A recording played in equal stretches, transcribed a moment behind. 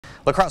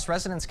La Crosse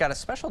residents got a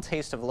special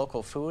taste of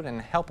local food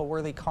and help a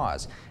worthy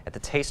cause at the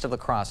Taste of La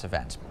Crosse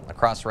event. La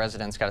Crosse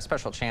residents got a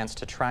special chance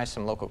to try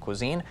some local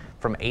cuisine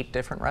from 8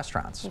 different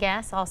restaurants.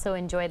 Guests also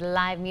enjoyed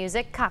live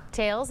music,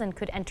 cocktails, and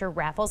could enter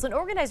raffles. And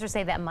organizers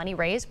say that money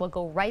raised will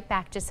go right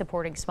back to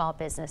supporting small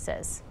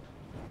businesses.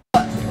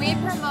 We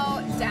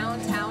promote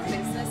downtown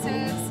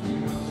businesses.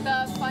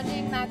 The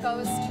funding that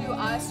goes to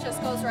us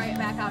just goes right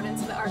back out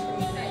into our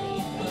community.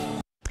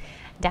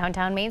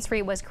 Downtown Main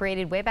Street was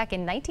created way back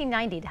in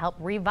 1990 to help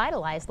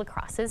revitalize La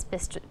Crosse's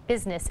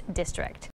business district.